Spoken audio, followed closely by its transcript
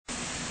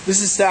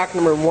This is stock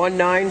number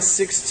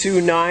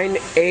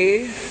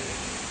 19629A,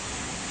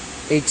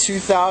 a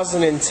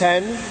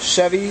 2010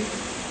 Chevy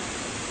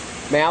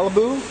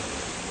Malibu.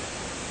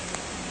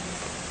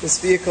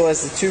 This vehicle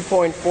has a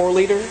 2.4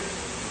 liter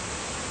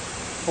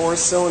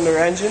 4-cylinder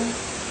engine.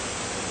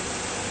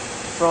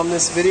 From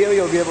this video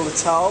you'll be able to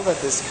tell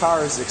that this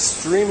car is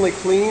extremely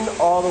clean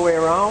all the way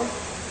around.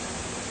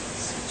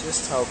 See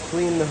just how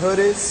clean the hood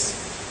is.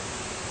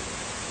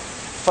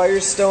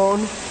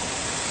 Firestone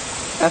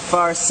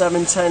FR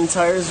 710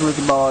 tires with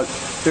about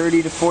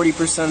 30 to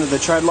 40% of the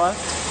tread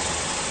left.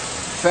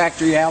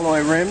 Factory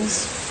alloy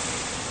rims.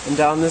 And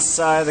down this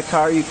side of the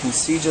car you can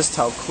see just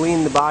how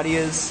clean the body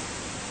is,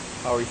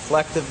 how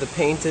reflective the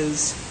paint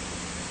is.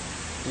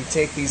 We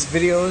take these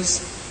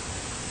videos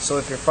so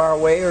if you're far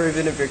away or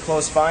even if you're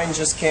close by and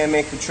just can't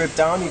make the trip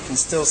down, you can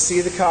still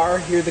see the car,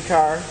 hear the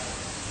car,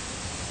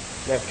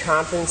 and have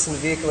confidence in the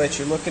vehicle that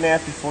you're looking at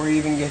before you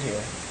even get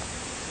here.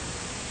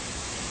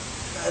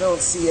 I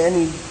don't see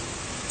any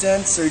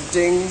dents or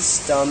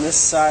dings down this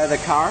side of the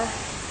car.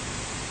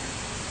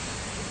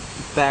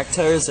 The back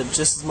tires have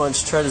just as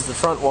much tread as the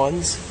front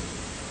ones.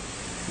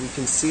 You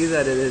can see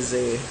that it is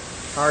a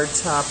hard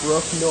top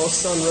roof, no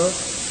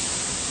sunroof.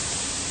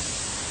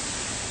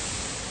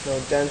 No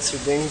dents or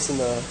dings in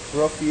the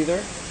roof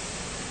either.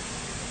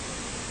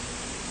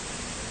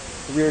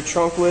 The rear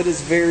trunk lid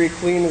is very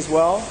clean as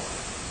well.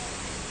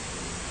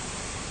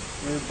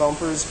 Rear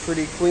bumper is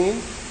pretty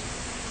clean.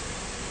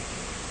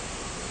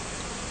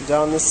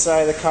 Down this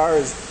side of the car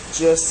is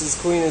just as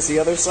clean as the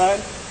other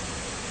side.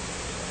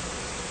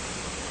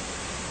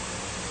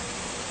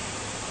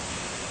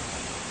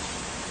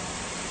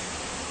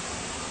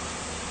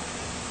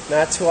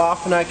 Not too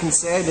often I can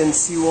say I didn't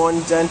see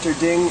one dent or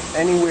ding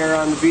anywhere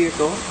on the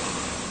vehicle,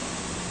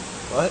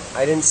 but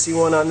I didn't see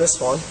one on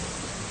this one.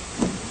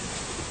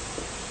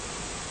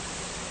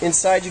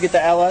 Inside you get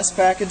the LS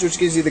package, which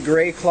gives you the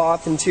gray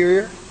cloth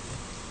interior.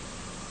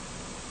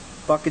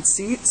 Bucket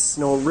seats,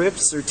 no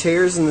rips or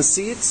tears in the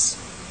seats.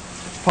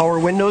 Power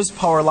windows,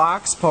 power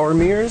locks, power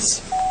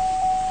mirrors.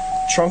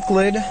 Trunk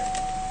lid.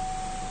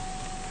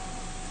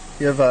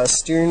 You have a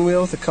steering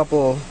wheel with a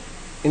couple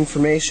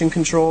information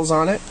controls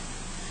on it.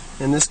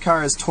 And this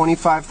car has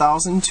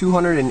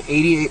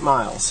 25,288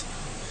 miles.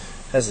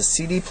 Has a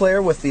CD player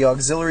with the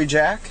auxiliary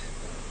jack.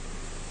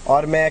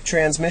 Automatic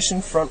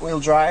transmission, front wheel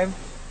drive.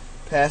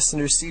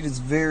 Passenger seat is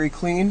very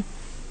clean.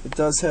 It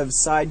does have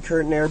side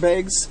curtain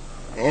airbags.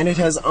 And it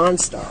has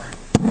OnStar.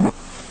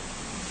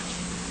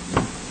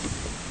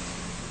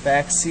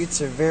 Back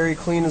seats are very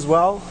clean as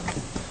well.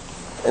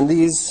 And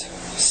these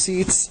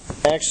seats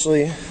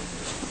actually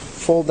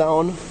fold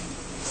down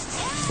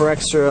for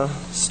extra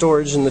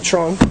storage in the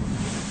trunk.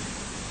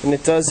 And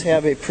it does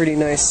have a pretty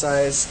nice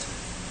sized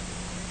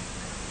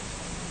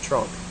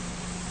trunk.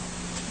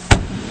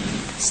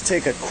 Let's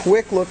take a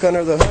quick look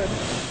under the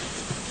hood.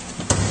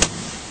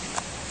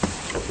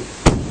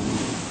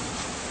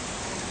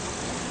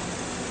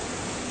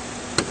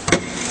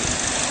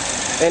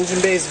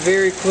 Engine bay is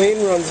very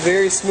clean, runs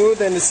very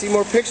smooth, and to see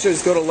more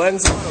pictures go to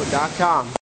lenzauto.com.